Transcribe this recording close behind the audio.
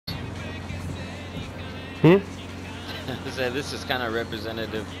Hmm? So this is kind of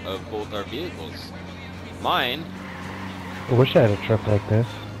representative of both our vehicles. Mine. I wish I had a truck like this.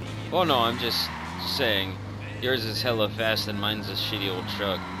 Oh no, I'm just saying. Yours is hella fast and mine's a shitty old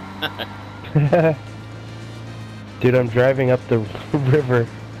truck. Dude, I'm driving up the river.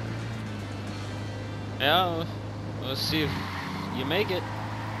 Yeah, let's see if you make it.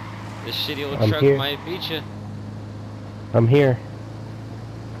 This shitty old I'm truck here. might beat you. I'm here.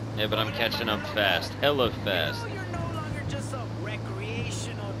 Yeah, but I'm catching up fast. Hella fast. You know you're no longer just a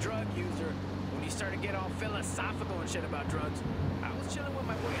recreational drug user when you start to get all philosophical and shit about drugs. I was chilling with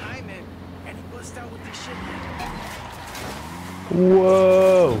my boy Hyman, and he bust out with this shit.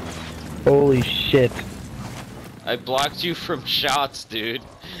 Whoa! Holy shit. I blocked you from shots, dude.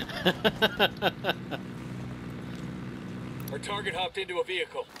 Our target hopped into a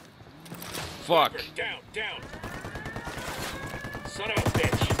vehicle. Fuck. Sniper, down, down. Son of a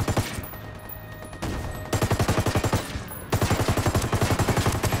bitch.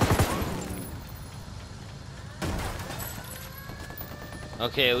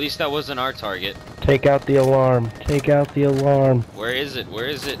 Okay, at least that wasn't our target. Take out the alarm. Take out the alarm. Where is it? Where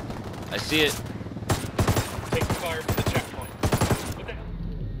is it? I see it. Take fire from the checkpoint. What the hell?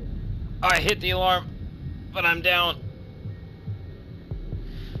 I hit the alarm, but I'm down.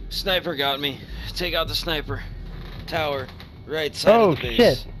 Sniper got me. Take out the sniper. Tower. Right side Oh of the base.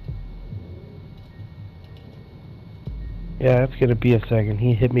 shit. Yeah, that's gonna be a second.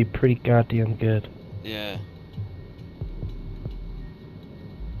 He hit me pretty goddamn good. Yeah.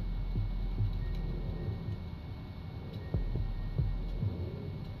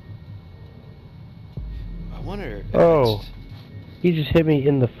 I wonder if Oh. He just hit me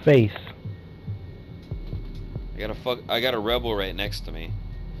in the face. I got a rebel right next to me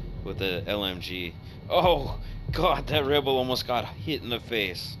with a LMG. Oh god, that rebel almost got hit in the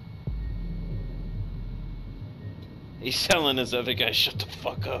face. He's telling his other guy, shut the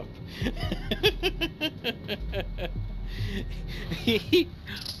fuck up. he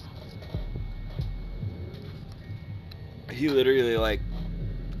literally like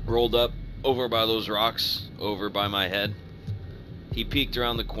rolled up over by those rocks over by my head. He peeked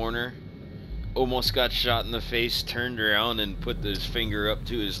around the corner, almost got shot in the face, turned around and put his finger up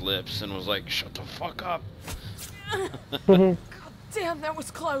to his lips and was like, shut the fuck up. God damn, that was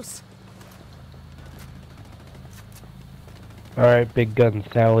close. Alright, big gun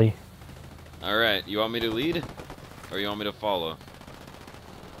Sally. Alright, you want me to lead? Or you want me to follow?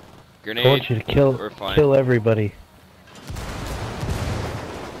 Grenade. I want you to kill everybody.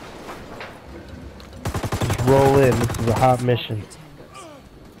 Just roll in. This is a hot mission.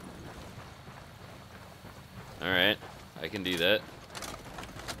 Alright, I can do that.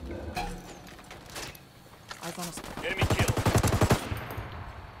 Enemy killed.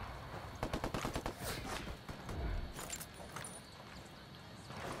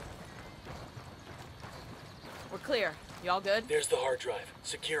 We're clear. Y'all good? There's the hard drive.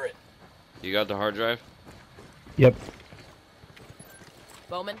 Secure it. You got the hard drive? Yep.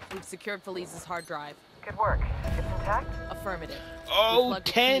 Bowman, we've secured Felice's hard drive. Good work. It's intact? Affirmative. Oh,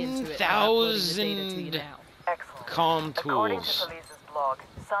 10,000 Excellent. com According to tools. Police's blog,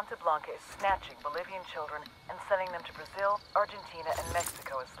 Santa Blanca is snatching Bolivian children and sending them to Brazil, Argentina, and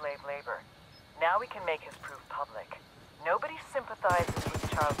Mexico as slave labor. Now we can make his proof public. Nobody sympathizes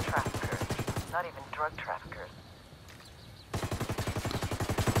with child traffickers, not even drug traffickers.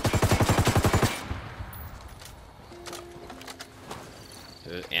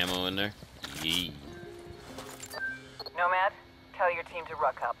 There's ammo in there. Yee. Nomad, tell your team to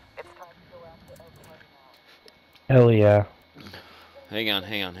ruck up. It's time to go after everybody now. Hell yeah. Hang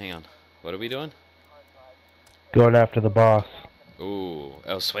on. What are we doing? Going after the boss. Ooh,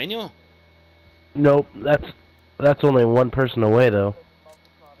 El Sueño? Nope, that's only one person away though.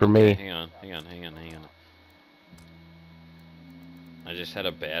 For me. Hang on. I just had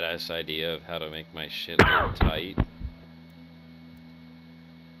a badass idea of how to make my shit look tight.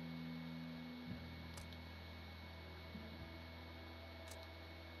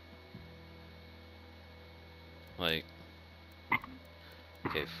 Like,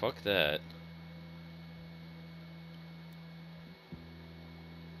 okay, fuck that.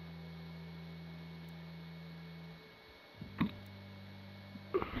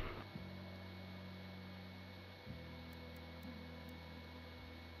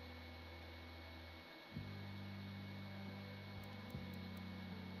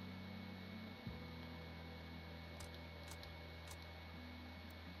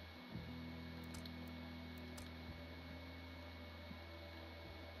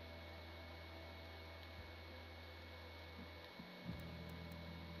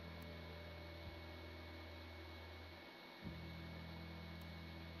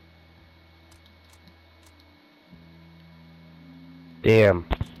 Damn.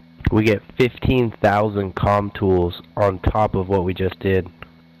 We get 15,000 comm tools on top of what we just did.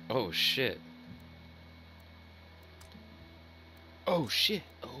 Oh shit. Oh shit.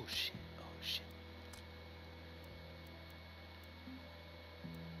 Oh shit. Oh shit.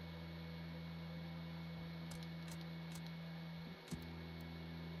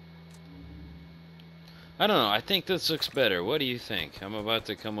 I don't know. I think this looks better. What do you think? I'm about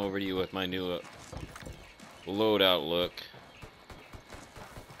to come over to you with my new loadout look.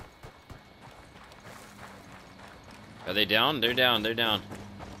 Are they down? They're down. They're down.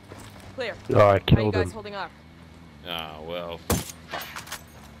 Clear. Oh, I How you killed guys him. holding up? Ah, well. Fuck.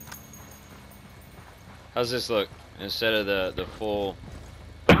 How's this look? Instead of the full...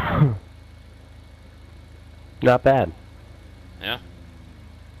 Not bad. Yeah?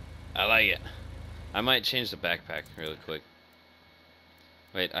 I like it. I might change the backpack really quick.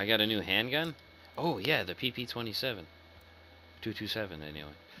 Wait, I got a new handgun? Oh, yeah, the PP-27. 227, anyway.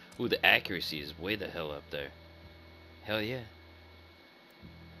 Ooh, the accuracy is way the hell up there. Hell yeah.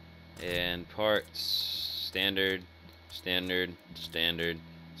 And parts, standard, standard, standard,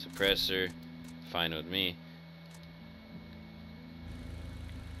 suppressor, fine with me.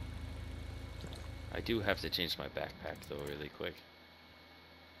 I do have to change my backpack though really quick.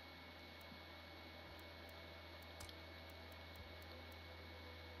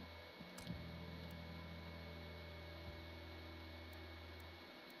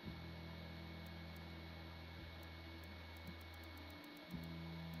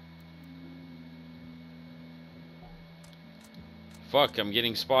 Fuck, I'm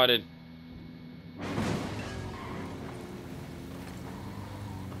getting spotted.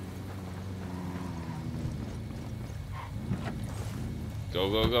 Go,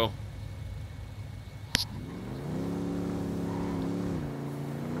 go, go.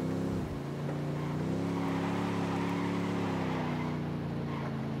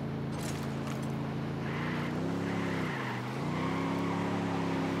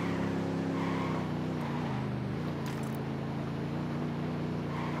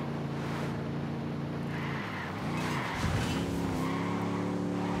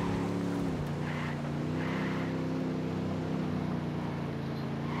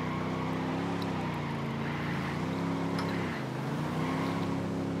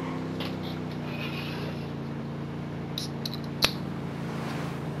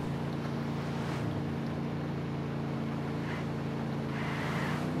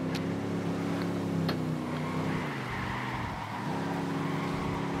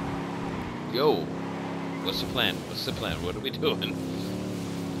 Yo, what's the plan? What's the plan? What are we doing?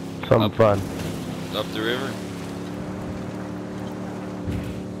 Something Up- fun. Up the river?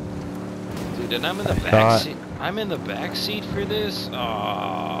 Dude, and I'm in the back seat. I'm in the back seat for this?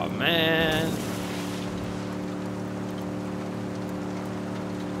 Oh man.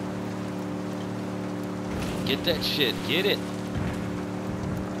 Get that shit. Get it.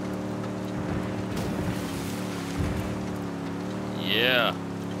 Yeah.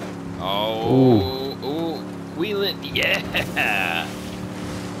 Oh, ooh, wheel it, yeah.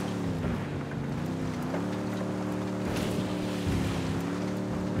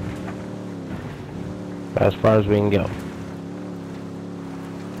 As far as we can go.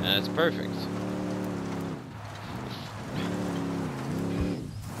 That's perfect.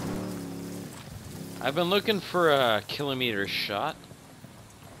 I've been looking for a kilometer shot.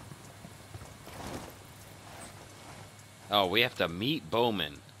 Oh, we have to meet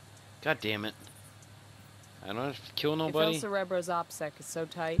Bowman. God damn it. I don't have to kill If nobody. El Cerebro's OPSEC is so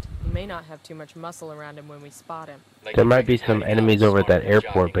tight, he may not have too much muscle around him when we spot him. There might be some enemies over at that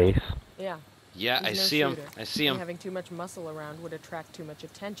airport base. Yeah. Yeah, I He's no see him. shooter. I see And him. having too much muscle around would attract too much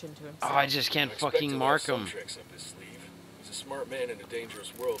attention to Oh, himself. I just can't fucking mark him. Tricks up his sleeve. He's a smart man in a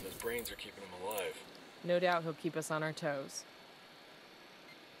dangerous world, and his brains are keeping him alive. No doubt he'll keep us on our toes.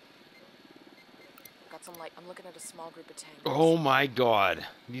 Got some light. I'm looking at a small group of tanks. Oh my god.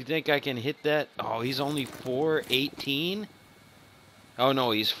 You think I can hit that? Oh, he's only 418? Oh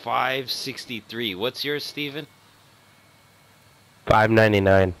no, he's 563. What's yours, Steven?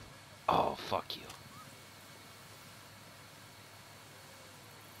 599. Oh, fuck you.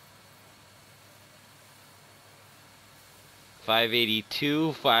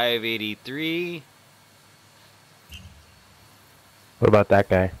 $582, $583. What about that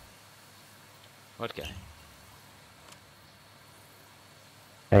guy? What guy?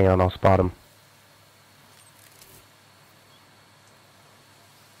 Hang on, I'll spot him.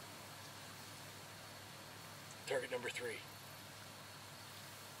 Target number 3.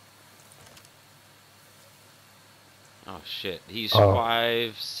 Oh shit, he's Oh.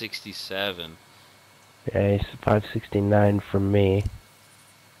 567. Yeah, he's 569 from me.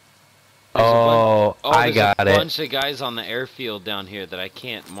 There's a Oh, I there's got a it. bunch of guys on the airfield down here that I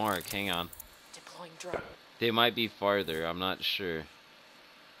can't mark. Hang on. Deploying drone. They might be farther. I'm not sure.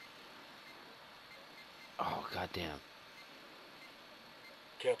 Oh, goddamn.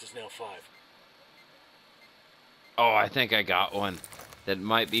 Count is now 5. Oh, I think I got one. That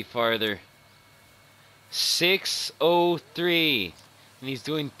might be farther. 603. And he's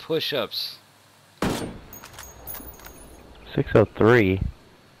doing push-ups. 603.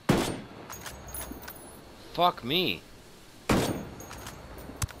 Fuck me.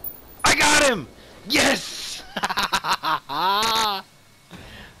 I got him! Yes! I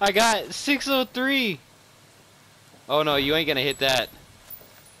got 603. Oh no, you ain't gonna hit that.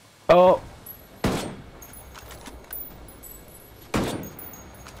 Oh,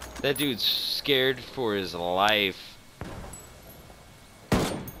 That dude's scared for his life.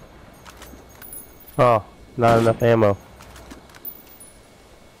 oh, not enough ammo.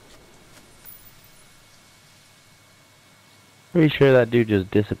 Pretty sure that dude just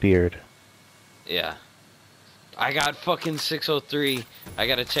disappeared. Yeah. I got fucking 603. I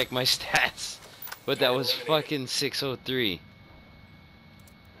gotta check my stats. But that was fucking 603.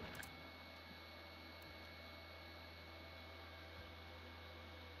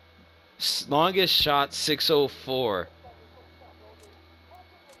 Longest shot 604.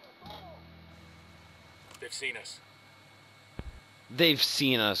 They've seen us. They've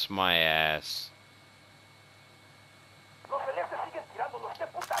seen us, my ass.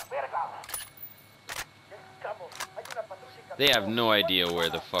 They have no idea where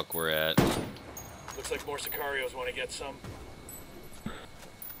the fuck we're at. Looks like more Sicarios want to get some.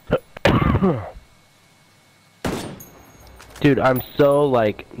 Dude, I'm so,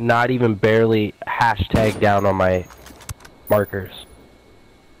 like, not even barely hashtag down on my markers.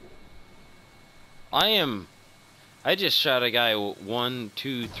 I just shot a guy 1,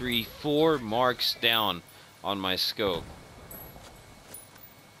 2, 3, 4 marks down on my scope.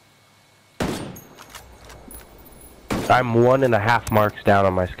 I'm 1.5 marks down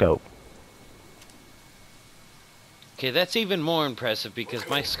on my scope. Okay, that's even more impressive because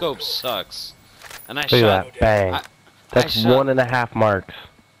my scope sucks. And I Look at shot... that, bang. That's I shot- 1.5 marks.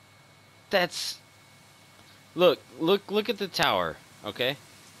 That's... Look at the tower, okay?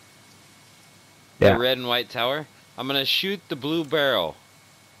 Yeah. The red and white tower. I'm gonna shoot the blue barrel.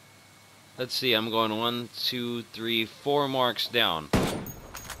 Let's see, I'm going 1, 2, 3, 4 marks down.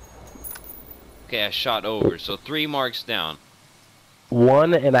 Okay, I shot over, so 3 marks down.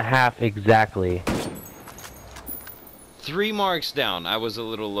 1.5 exactly. 3 marks down. I was a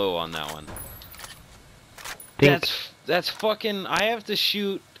little low on that one. Think- That's fucking... I have to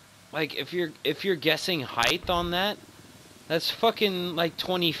shoot... Like, if you're guessing height on that, that's fucking, like,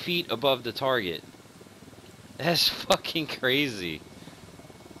 20 feet above the target. That's fucking crazy.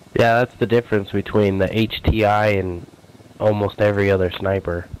 Yeah, that's the difference between the HTI and almost every other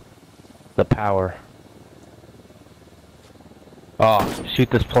sniper. The power. Oh, shoot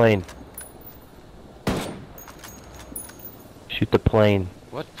this plane. Shoot the plane.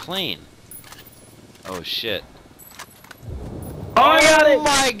 What plane? Oh, shit. Oh, I got it! Oh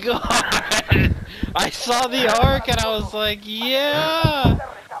my god! I saw the arc and I was like, yeah!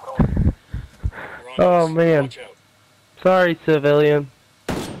 Oh, man. Watch out. Sorry, civilian.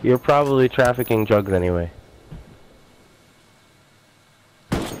 You're probably trafficking drugs anyway.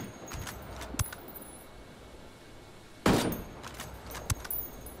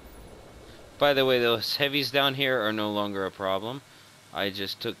 By the way, those heavies down here are no longer a problem. I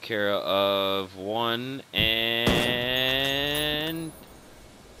just took care of 1 and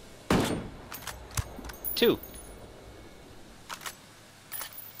 2.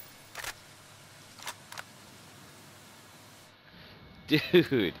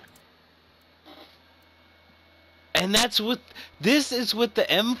 Dude. And that's with... This is with the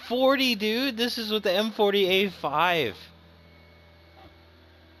M40, dude. This is with the M40A5.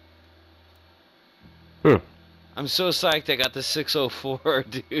 I'm so psyched I got the 604,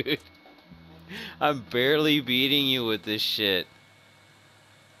 dude. I'm barely beating you with this shit.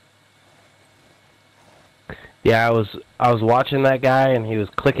 Yeah, I was watching that guy and he was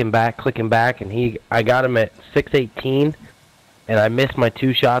clicking back, and I got him at 618, and I missed my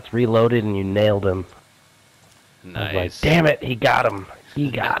 2 shots, reloaded, and you nailed him. Nice. I was like, damn it, he got him. He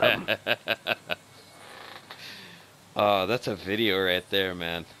got him. Oh, that's a video right there,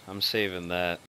 man. I'm saving that.